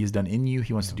you. What he has done in you,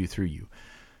 he wants to do through you.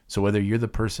 So whether you're the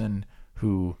person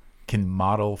who can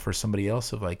model for somebody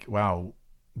else of like, wow,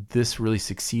 this really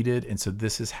succeeded, and so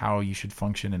this is how you should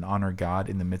function and honor God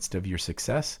in the midst of your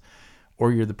success,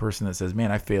 or you're the person that says,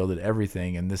 man, I failed at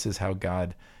everything, and this is how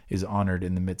God is honored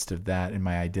in the midst of that, and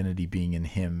my identity being in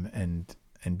him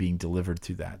and being delivered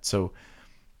through that. So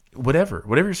whatever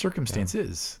your circumstance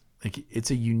is, like,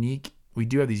 we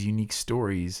do have these unique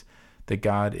stories that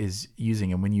God is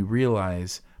using. And when you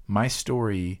realize my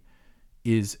story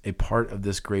is a part of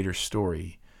this greater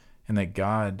story, and that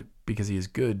God, because he is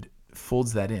good,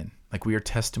 folds that in. Like, we are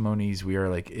testimonies. We are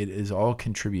like, it is all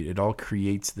contribute. It all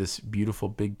creates this beautiful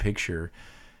big picture.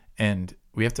 And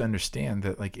we have to understand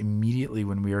that, like, immediately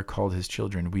when we are called his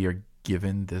children, we are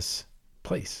given this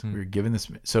place. We're given this.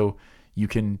 So you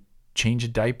can change a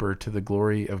diaper to the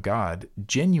glory of God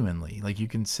genuinely. Like, you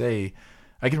can say,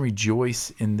 I can rejoice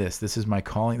in this. This is my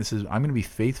calling. I'm going to be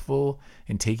faithful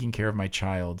in taking care of my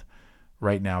child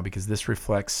right now, because this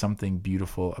reflects something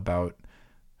beautiful about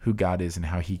who God is and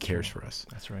how he cares for us.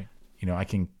 That's right. I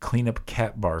can clean up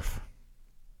cat barf.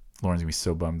 Lauren's gonna be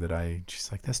so bummed that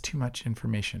she's like, that's too much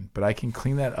information. But I can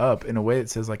clean that up in a way that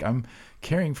says, like, I'm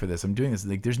caring for this. I'm doing this.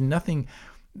 Like,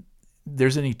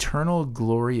 there's an eternal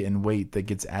glory and weight that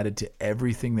gets added to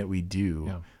everything that we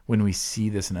do when we see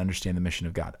this and understand the mission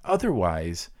of God.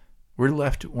 Otherwise, we're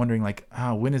left wondering, like,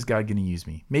 when is God going to use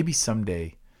me? Maybe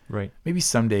someday. Right. Maybe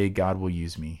someday God will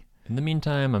use me. In the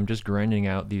meantime, I'm just grinding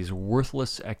out these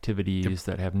worthless activities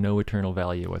that have no eternal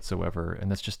value whatsoever.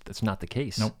 And that's not the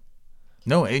case. Nope.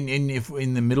 No, and if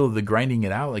in the middle of the grinding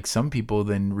it out, like, some people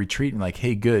then retreat and like,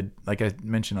 hey, good. Like I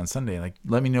mentioned on Sunday, like,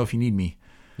 let me know if you need me.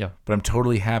 Yeah. But I'm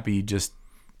totally happy just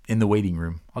in the waiting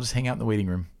room. I'll just hang out in the waiting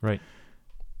room. Right.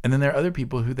 And then there are other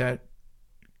people who that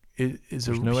is There's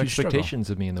a no huge expectations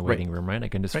of me in the Right. waiting room, right? I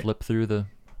can just Right. flip through the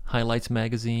highlights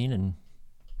magazine and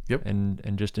Yep.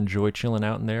 and just enjoy chilling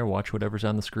out in there, watch whatever's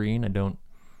on the screen.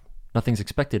 Nothing's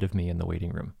expected of me in the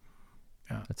waiting room.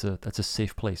 Yeah. That's a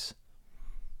safe place.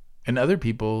 struggle. And other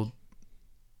people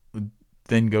would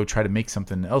then go try to make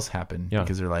something else happen Yeah.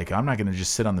 because they're like, I'm not going to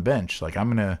just sit on the bench. Like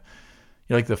you're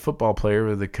like the football player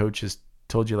where the coach has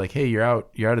told you like, hey, you're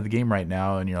out of the game right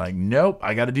now. And you're like, nope,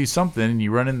 I got to do something. And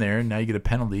you run in there and now you get a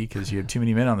penalty because you have too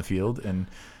many men on the field. And,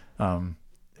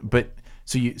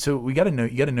 so we got to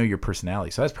know your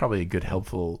personality. So that's probably a good,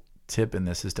 helpful tip in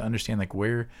this is to understand like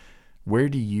where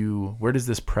does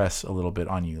this press a little bit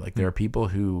on you? Like there are people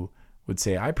who would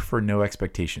say, I prefer no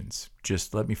expectations.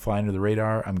 Just let me fly under the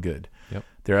radar. I'm good. Yep.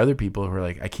 There are other people who are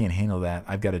like, I can't handle that.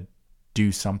 I've got to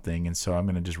do something. And so I'm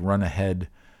going to just run ahead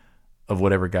of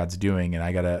whatever God's doing. And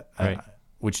I got to, Right.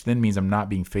 which then means I'm not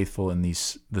being faithful in the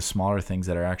smaller things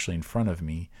that are actually in front of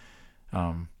me.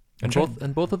 And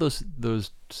both of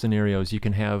those scenarios, you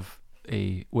can have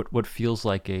what feels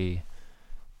like a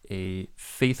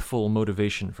faithful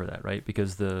motivation for that, right?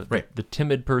 Because the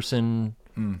timid person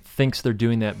thinks they're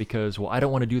doing that because, well, I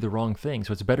don't want to do the wrong thing,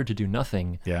 so it's better to do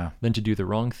nothing than to do the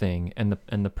wrong thing. And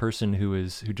the person who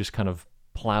just kind of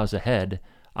plows ahead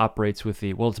operates with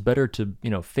it's better to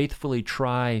faithfully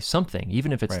try something,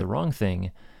 even if it's the wrong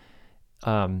thing,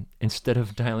 instead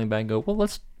of dialing back and go, well,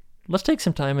 let's take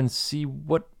some time and see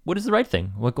what is the right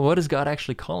thing. What is God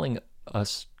actually calling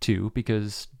us to?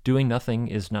 Because doing nothing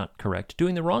is not correct.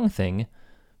 Doing the wrong thing,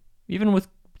 even with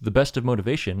the best of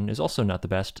motivation, is also not the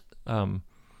best.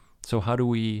 So how do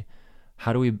we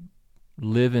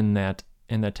live in that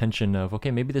tension of,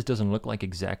 okay, maybe this doesn't look like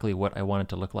exactly what I want it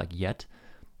to look like yet,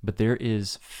 but there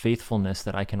is faithfulness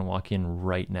that I can walk in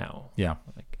right now. Yeah.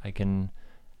 Like I can,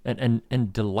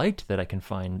 and delight that I can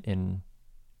find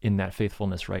in that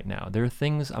faithfulness right now. There are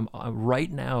things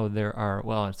right now. There are,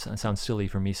 well, it sounds silly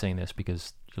for me saying this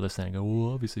because you're listening and go,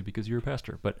 well, obviously because you're a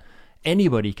pastor, but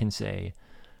anybody can say,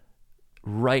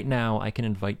 right now I can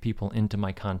invite people into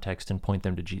my context and point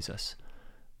them to Jesus.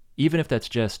 Even if that's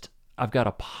just, I've got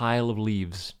a pile of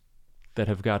leaves that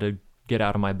have got to get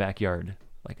out of my backyard.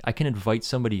 Like I can invite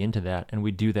somebody into that, and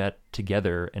we do that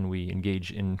together, and we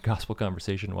engage in gospel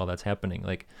conversation while that's happening.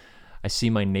 Like I see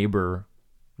my neighbor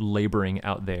laboring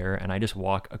out there, and I just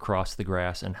walk across the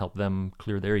grass and help them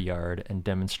clear their yard and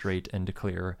demonstrate and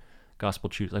declare gospel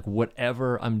truth. Like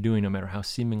whatever I'm doing, no matter how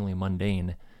seemingly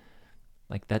mundane,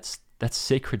 like that's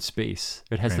sacred space.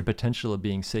 It has the potential of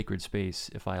being sacred space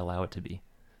if I allow it to be.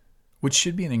 Which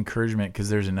should be an encouragement, because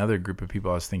there's another group of people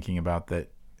I was thinking about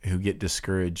who get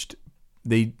discouraged.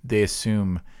 They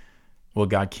assume, well,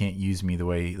 God can't use me the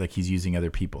way like he's using other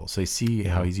people. So they see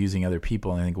how he's using other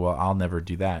people and they think, well, I'll never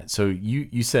do that. So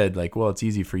you said like, well, it's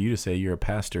easy for you to say you're a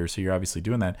pastor, so you're obviously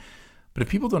doing that. But if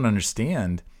people don't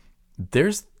understand,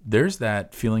 there's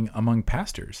that feeling among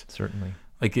pastors. Certainly.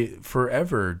 Like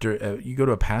forever, you go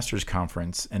to a pastor's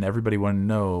conference and everybody want to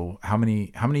know how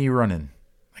many you running,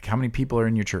 like how many people are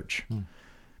in your church.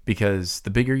 Because the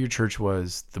bigger your church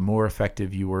was, the more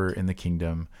effective you were in the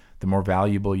kingdom, the more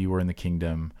valuable you were in the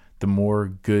kingdom, the more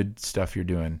good stuff you're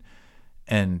doing.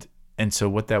 And so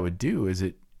what that would do is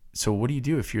so what do you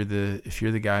do if you're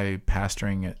the guy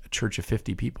pastoring a church of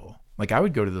 50 people? Like I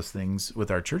would go to those things with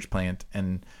our church plant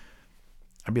and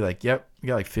I'd be like, yep, we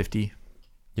got like 50.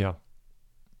 Yeah.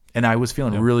 And I was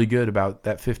feeling really good about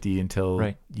that 50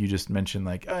 until you just mentioned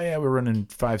like, oh yeah, we're running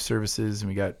 5 services and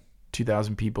we got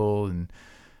 2,000 people and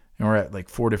we're at like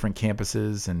 4 different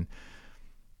campuses, and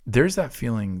there's that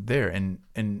feeling there.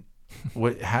 And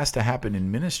what has to happen in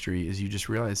ministry is you just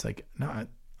realize like, no,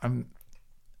 I'm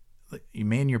like, you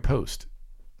man your post.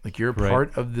 Like you're a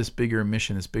part of this bigger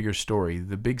mission, this bigger story.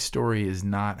 The big story is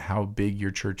not how big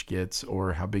your church gets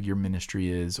or how big your ministry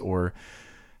is or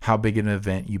how big an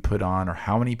event you put on or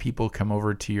how many people come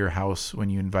over to your house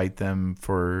when you invite them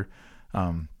for,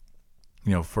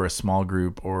 for a small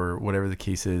group or whatever the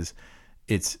case is.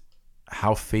 It's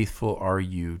how faithful are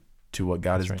you to what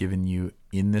God has given you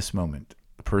in this moment,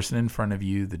 the person in front of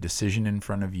you, the decision in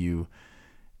front of you.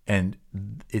 And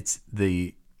it's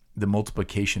the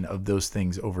multiplication of those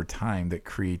things over time that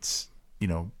creates,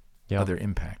 other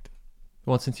impact.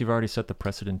 Well, since you've already set the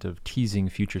precedent of teasing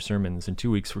future sermons, in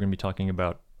 2 weeks, we're going to be talking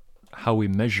about how we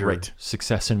measure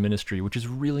success in ministry, which is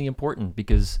really important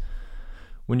because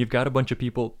when you've got a bunch of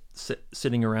people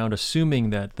sitting around assuming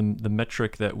that the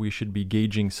metric that we should be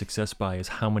gauging success by is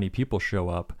how many people show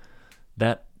up,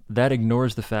 that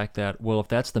ignores the fact that, well, if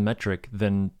that's the metric,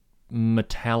 then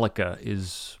Metallica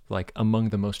is like among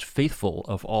the most faithful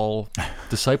of all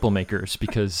disciple makers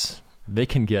because they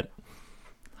can get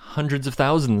hundreds of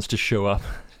thousands to show up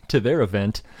to their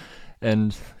event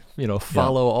and,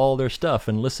 follow all their stuff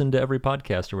and listen to every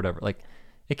podcast or whatever. Like,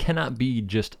 it cannot be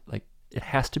just like, it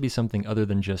has to be something other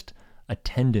than just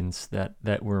attendance that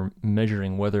we're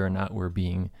measuring whether or not we're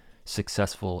being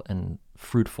successful and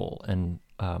fruitful. And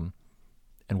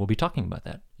we'll be talking about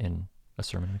that in a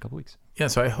sermon in a couple weeks. Yeah.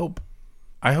 So I hope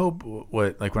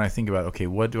when I think about, okay,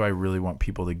 what do I really want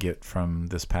people to get from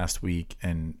this past week?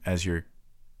 And as you're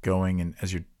going and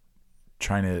as you're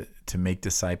trying to make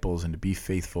disciples and to be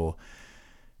faithful,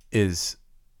 is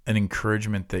an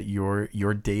encouragement that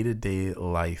your day-to-day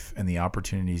life and the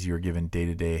opportunities you're given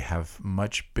day-to-day have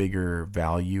much bigger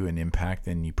value and impact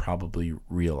than you probably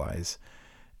realize.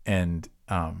 And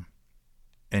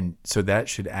so that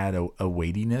should add a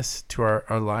weightiness to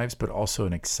our lives, but also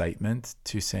an excitement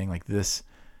to saying like, this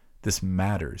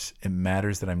matters. It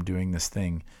matters that I'm doing this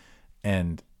thing,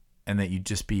 and that you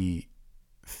just be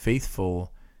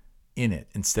faithful in it,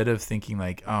 instead of thinking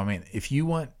like, oh man, if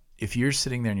you're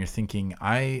sitting there and you're thinking,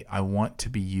 I want to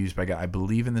be used by God, I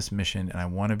believe in this mission and I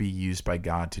want to be used by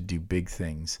God to do big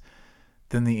things,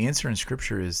 then the answer in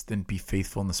Scripture is then be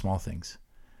faithful in the small things.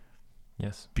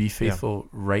 Yes. Be faithful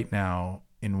right now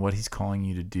in what He's calling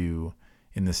you to do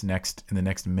in the next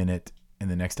minute, in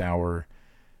the next hour.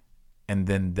 And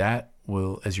then that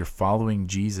will, as you're following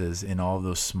Jesus in all of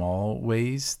those small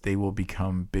ways, they will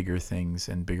become bigger things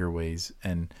and bigger ways.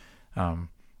 And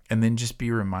then just be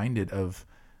reminded of,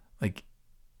 like,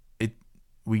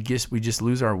 we just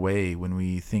lose our way when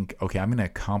we think, okay, I'm going to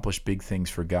accomplish big things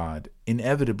for God.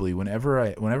 Inevitably, whenever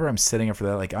I'm setting up for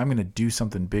that, like, I'm going to do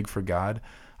something big for God,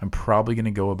 I'm probably going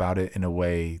to go about it in a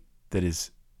way that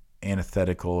is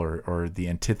antithetical or the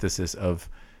antithesis of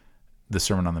the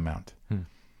Sermon on the Mount.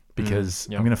 Because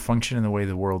I'm going to function in the way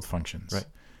the world functions. Right.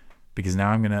 Because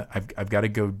now I've got to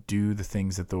go do the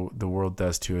things that the world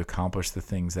does to accomplish the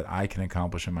things that I can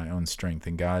accomplish in my own strength.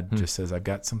 And God just says, I've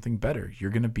got something better.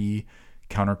 You're going to be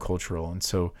countercultural. And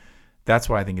so that's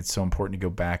why I think it's so important to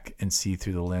go back and see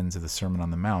through the lens of the Sermon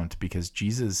on the Mount, because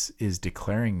Jesus is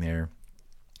declaring there,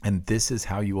 and this is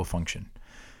how you will function.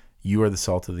 You are the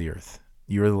salt of the earth.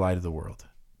 You are the light of the world.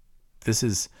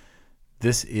 These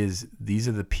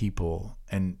are the people,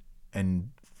 and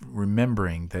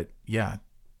remembering that,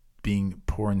 being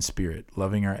poor in spirit,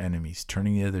 loving our enemies,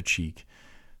 turning the other cheek,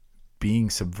 being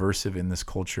subversive in this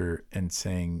culture and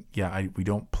saying, we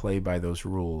don't play by those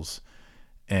rules.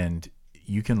 And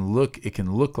it can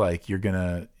look like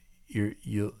you'll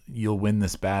win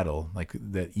this battle, like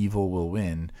that evil will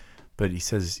win. But he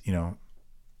says,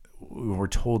 we're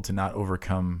told to not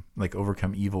overcome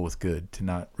evil with good, to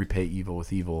not repay evil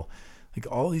with evil. Like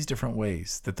all these different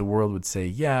ways that the world would say,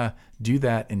 do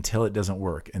that until it doesn't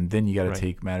work. And then you got to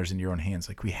take matters into your own hands.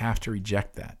 Like we have to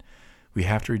reject that. We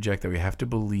have to reject that. We have to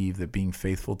believe that being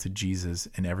faithful to Jesus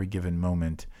in every given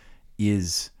moment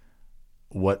is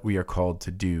what we are called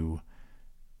to do,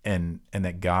 and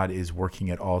that God is working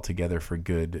it all together for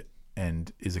good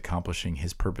and is accomplishing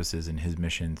His purposes and His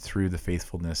mission through the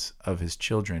faithfulness of His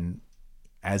children,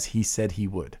 as He said He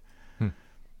would.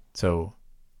 So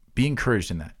be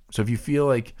encouraged in that. So if you feel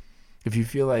like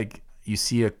you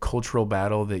see a cultural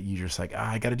battle that you're just like,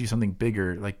 I got to do something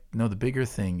bigger, like, no, the bigger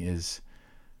thing is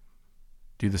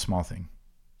do the small thing.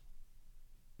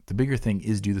 The bigger thing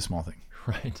is do the small thing.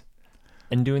 Right.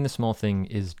 And doing the small thing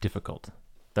is difficult.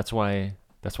 That's why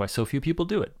so few people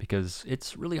do it, because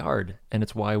it's really hard, and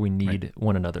it's why we need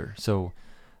one another. So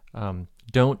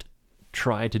don't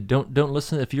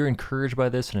listen. If you're encouraged by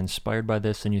this and inspired by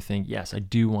this and you think, yes, I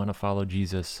do want to follow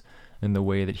Jesus in the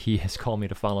way that He has called me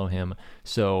to follow Him,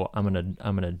 so I'm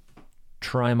gonna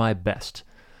try my best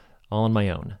all on my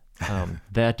own.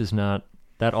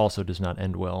 That also does not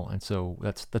end well. And so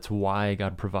that's why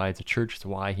God provides a church. It's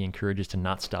why He encourages to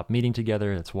not stop meeting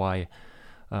together. That's why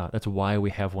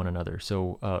we have one another.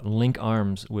 So link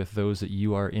arms with those that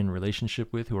you are in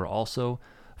relationship with who are also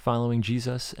following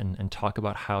Jesus, and talk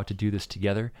about how to do this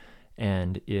together.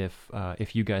 And if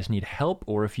you guys need help,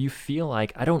 or if you feel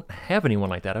like, I don't have anyone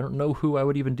like that, I don't know who I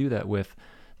would even do that with,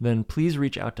 then please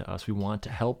reach out to us. We want to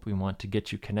help. We want to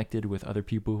get you connected with other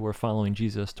people who are following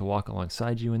Jesus, to walk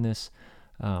alongside you in this.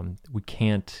 We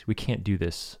can't do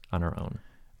this on our own.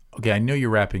 Okay, I know you're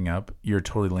wrapping up. You're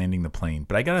totally landing the plane.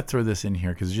 But I got to throw this in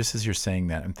here, because just as you're saying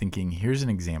that, I'm thinking, here's an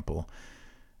example.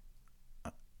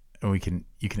 And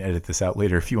you can edit this out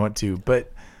later if you want to.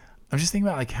 But I'm just thinking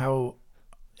about like how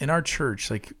in our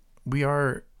church, like we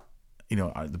are,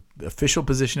 the official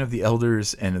position of the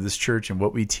elders and of this church and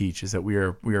what we teach is that we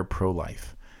are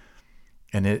pro-life.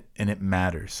 And it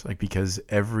matters, like, because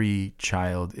every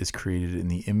child is created in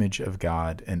the image of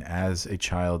God, and as a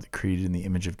child created in the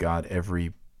image of God,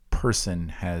 every person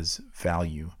has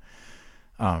value,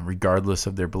 regardless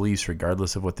of their beliefs,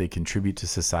 regardless of what they contribute to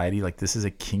society. Like, this is a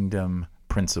kingdom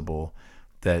principle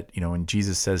that, when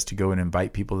Jesus says to go and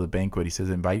invite people to the banquet, he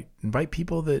says, invite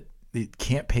people that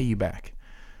can't pay you back.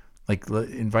 Like,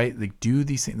 do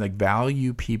these things, like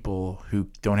value people who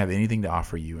don't have anything to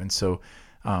offer you. And so,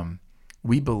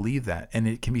 we believe that, and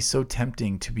it can be so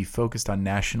tempting to be focused on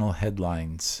national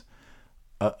headlines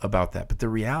about that. But the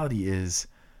reality is,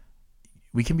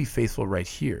 we can be faithful right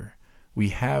here. We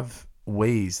have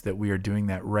ways that we are doing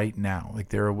that right now. Like,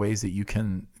 there are ways that you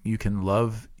can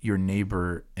love your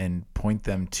neighbor and point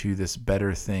them to this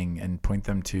better thing, and point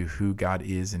them to who God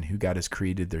is and who God has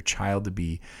created their child to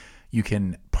be. You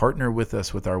can partner with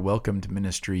us with our Welcomed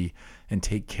ministry and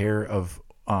take care of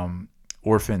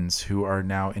orphans who are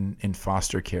now in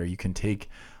foster care. You can take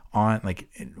on, like,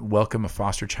 welcome a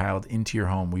foster child into your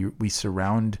home. We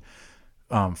surround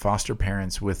foster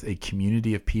parents with a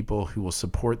community of people who will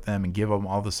support them and give them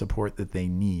all the support that they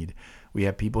need. We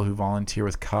have people who volunteer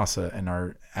with CASA and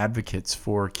are advocates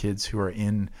for kids who are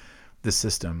in the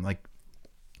system. Like,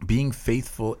 being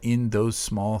faithful in those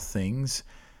small things,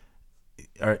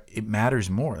 it matters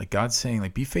more. Like, God's saying,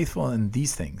 like, be faithful in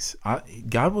these things.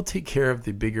 God will take care of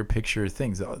the bigger picture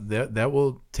things. That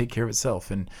will take care of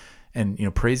itself. And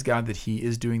praise God that he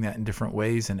is doing that in different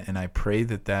ways. And I pray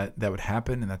that would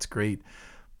happen, and that's great.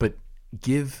 But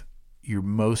give your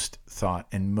most thought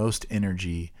and most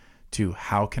energy to,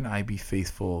 how can I be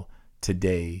faithful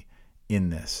today in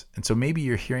this? And so maybe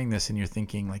you're hearing this and you're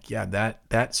thinking, like, yeah,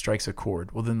 that strikes a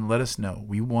chord. Well, then let us know.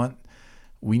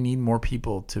 We need more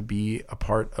people to be a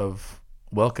part of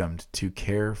Welcomed, to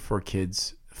care for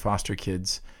kids, foster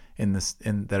kids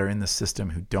that are in the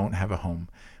system who don't have a home.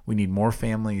 We need more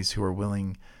families who are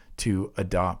willing to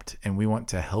adopt, and we want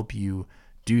to help you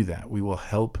do that. We will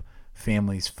help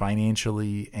families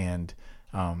financially and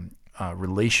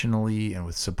relationally, and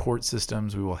with support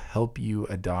systems. We will help you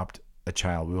adopt a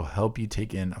child. We will help you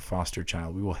take in a foster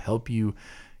child. We will help you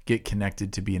get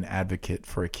connected to be an advocate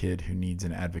for a kid who needs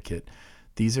an advocate.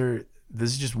 This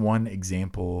is just one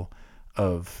example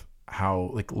of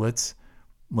how, like, let's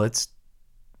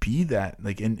be that.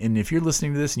 Like, and if you're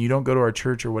listening to this and you don't go to our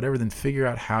church or whatever, then figure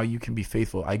out how you can be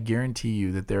faithful. I guarantee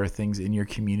you that there are things in your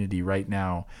community right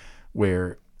now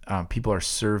where people are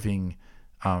serving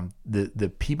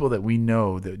the people that we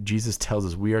know that Jesus tells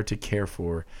us we are to care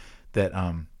for, that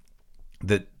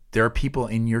there are people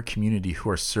in your community who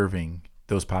are serving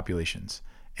those populations.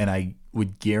 And I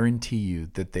would guarantee you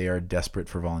that they are desperate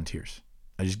for volunteers.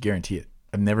 I just guarantee it.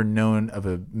 I've never known of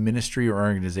a ministry or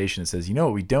organization that says,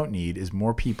 what we don't need is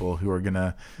more people who are going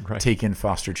to take in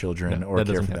foster children or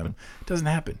care for them. It doesn't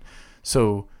happen.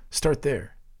 So start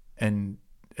there and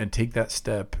take that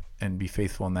step and be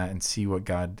faithful in that, and see what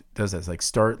God does. That's like,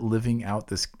 start living out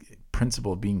this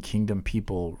principle of being kingdom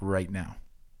people right now.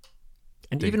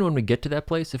 And even when we get to that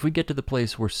place, if we get to the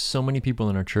place where so many people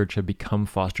in our church have become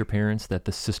foster parents that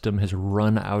the system has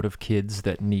run out of kids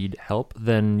that need help,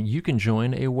 then you can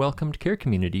join a Welcomed care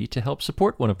community to help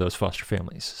support one of those foster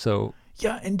families. So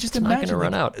yeah, and just it's imagine, not going to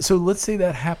run out. So let's say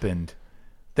that happened.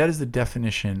 That is the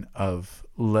definition of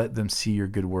let them see your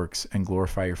good works and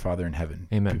glorify your Father in heaven.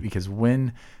 Amen. Because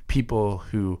when people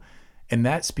and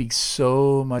that speaks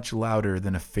so much louder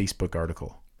than a Facebook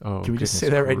article. Oh, can we just say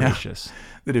that right gracious.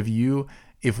 Now? That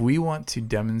if we want to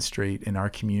demonstrate in our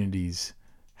communities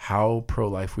how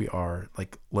pro-life we are,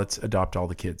 like, let's adopt all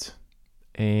the kids.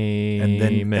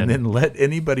 Amen. And then let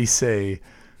anybody say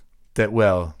that,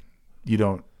 well, you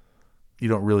don't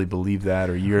really believe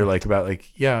that, or you're like about like,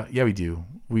 yeah, we do.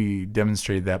 We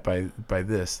demonstrated that by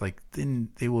this. Like, then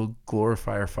they will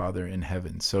glorify our Father in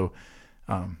heaven. So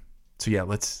yeah,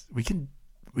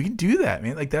 we can do that,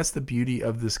 man. Like, that's the beauty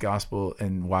of this gospel,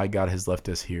 and why God has left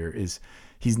us here is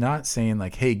he's not saying,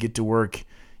 like, hey, get to work.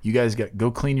 You guys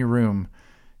go clean your room.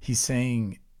 He's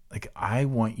saying, like, I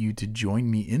want you to join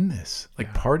me in this.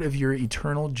 Like, part of your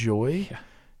eternal joy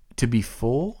to be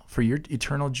full, for your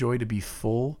eternal joy to be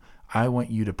full, I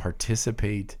want you to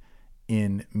participate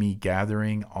in me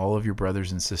gathering all of your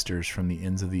brothers and sisters from the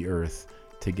ends of the earth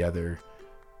together.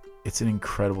 It's an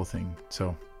incredible thing.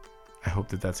 So I hope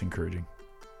that that's encouraging.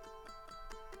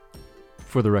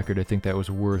 For the record, I think that was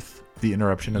worth the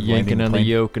interruption of yanking on the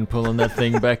yoke and pulling that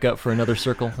thing back up for another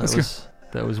circle.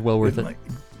 That was well worth it. Like,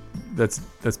 that's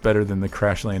better than the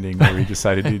crash landing where we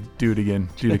decided to do it again,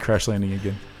 do the crash landing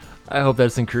again. I hope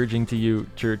that's encouraging to you,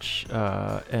 church.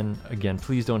 And again,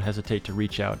 please don't hesitate to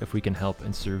reach out if we can help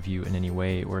and serve you in any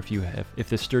way, or if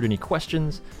this stirred any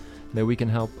questions that we can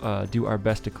help do our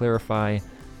best to clarify.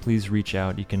 Please reach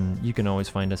out. You can always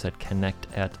find us at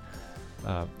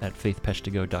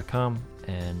connect@faithpeshtogo.com.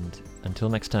 And until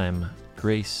next time,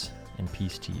 grace and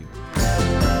peace to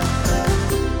you.